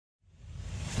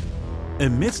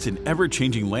Amidst an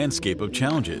ever-changing landscape of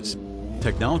challenges,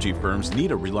 technology firms need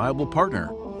a reliable partner,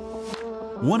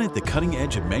 one at the cutting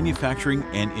edge of manufacturing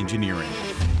and engineering.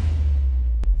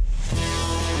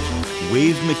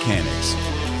 WAVE Mechanics,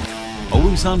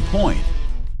 always on point.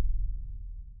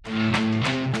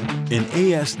 An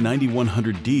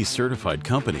AS9100D certified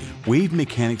company, WAVE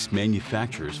Mechanics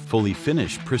manufactures fully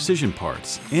finished precision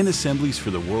parts and assemblies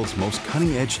for the world's most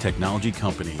cutting-edge technology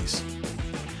companies.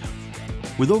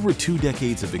 With over 2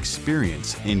 decades of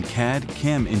experience in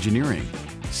CAD/CAM engineering,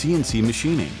 CNC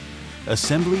machining,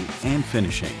 assembly, and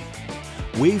finishing,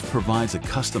 WAVE provides a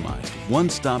customized,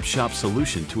 one-stop shop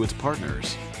solution to its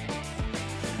partners.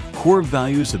 Core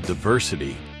values of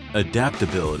diversity,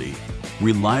 adaptability,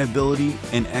 reliability,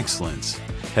 and excellence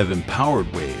have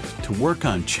empowered WAVE to work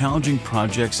on challenging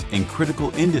projects in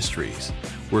critical industries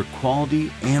where quality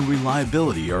and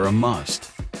reliability are a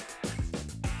must.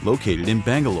 Located in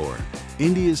Bangalore,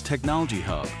 India's technology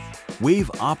hub, WAVE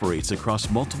operates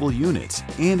across multiple units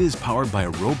and is powered by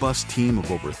a robust team of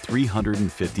over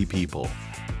 350 people.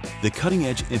 The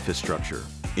cutting-edge infrastructure,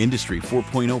 Industry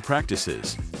 4.0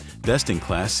 practices,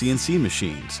 best-in-class CNC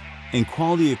machines, and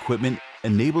quality equipment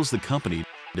enables the company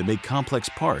to make complex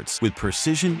parts with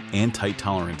precision and tight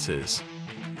tolerances.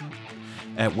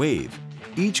 At WAVE,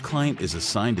 each client is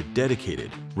assigned a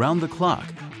dedicated,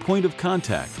 round-the-clock point of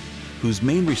contact whose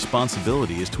main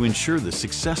responsibility is to ensure the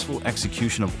successful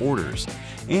execution of orders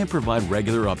and provide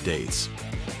regular updates,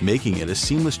 making it a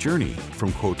seamless journey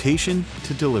from quotation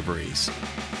to deliveries.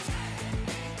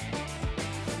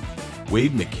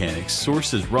 WAVE Mechanics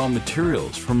sources raw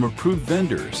materials from approved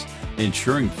vendors,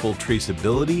 ensuring full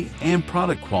traceability and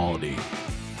product quality.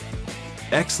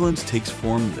 Excellence takes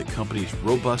form in the company's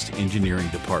robust engineering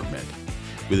department,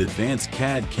 with advanced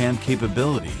CAD/CAM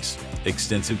capabilities,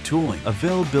 extensive tooling,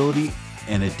 availability,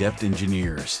 and adept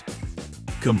engineers.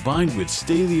 Combined with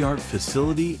state-of-the-art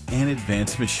facility and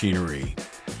advanced machinery,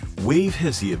 WAVE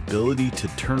has the ability to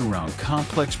turn around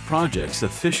complex projects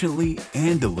efficiently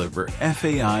and deliver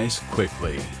FAIs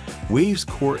quickly. WAVE's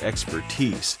core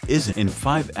expertise is in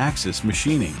 5-axis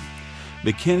machining,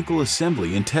 mechanical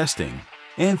assembly and testing,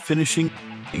 and finishing,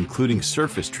 including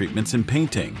surface treatments and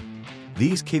painting.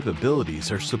 These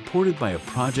capabilities are supported by a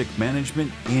project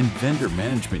management and vendor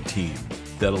management team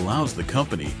that allows the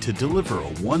company to deliver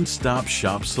a one-stop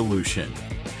shop solution,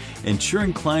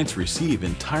 ensuring clients receive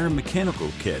entire mechanical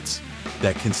kits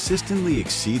that consistently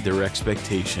exceed their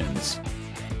expectations.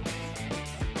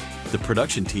 The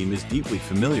production team is deeply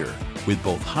familiar with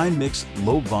both high-mix,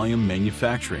 low-volume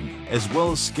manufacturing as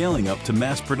well as scaling up to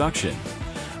mass production,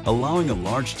 allowing a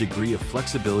large degree of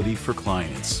flexibility for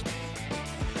clients.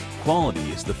 Quality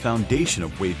is the foundation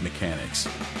of WAVE Mechanics.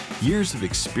 Years of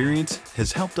experience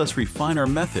has helped us refine our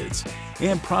methods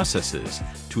and processes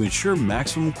to ensure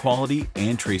maximum quality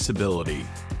and traceability,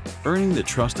 earning the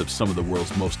trust of some of the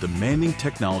world's most demanding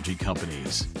technology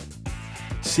companies.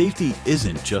 Safety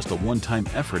isn't just a one-time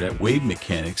effort at WAVE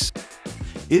Mechanics.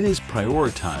 It is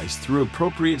prioritized through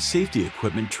appropriate safety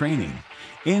equipment training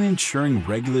and ensuring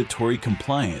regulatory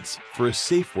compliance for a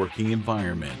safe working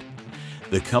environment.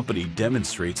 The company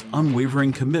demonstrates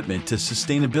unwavering commitment to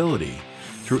sustainability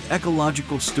through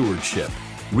ecological stewardship,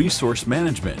 resource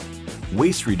management,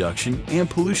 waste reduction, and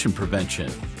pollution prevention,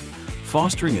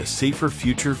 fostering a safer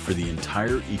future for the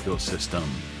entire ecosystem.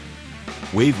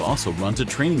 WAVE also runs a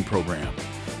training program,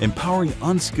 empowering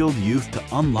unskilled youth to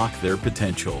unlock their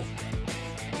potential.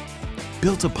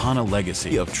 Built upon a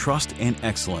legacy of trust and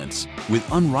excellence, with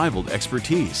unrivaled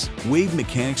expertise, WAVE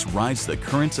Mechanics rides the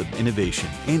currents of innovation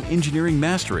and engineering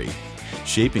mastery,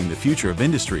 shaping the future of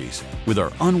industries with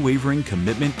our unwavering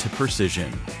commitment to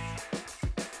precision.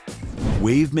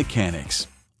 WAVE Mechanics,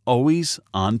 always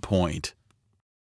on point.